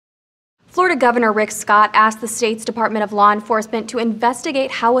Florida Governor Rick Scott asked the state's Department of Law Enforcement to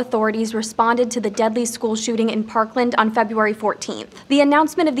investigate how authorities responded to the deadly school shooting in Parkland on February 14th. The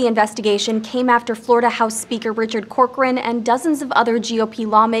announcement of the investigation came after Florida House Speaker Richard Corcoran and dozens of other GOP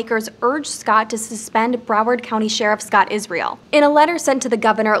lawmakers urged Scott to suspend Broward County Sheriff Scott Israel. In a letter sent to the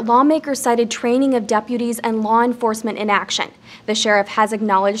governor, lawmakers cited training of deputies and law enforcement inaction. The sheriff has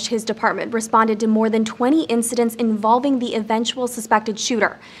acknowledged his department responded to more than 20 incidents involving the eventual suspected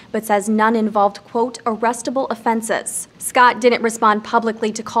shooter, but says none involved, quote, arrestable offenses. Scott didn't respond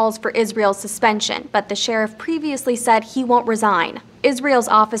publicly to calls for Israel's suspension, but the sheriff previously said he won't resign. Israel's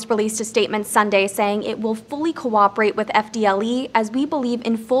office released a statement Sunday saying it will fully cooperate with FDLE as we believe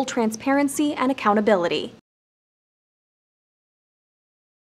in full transparency and accountability.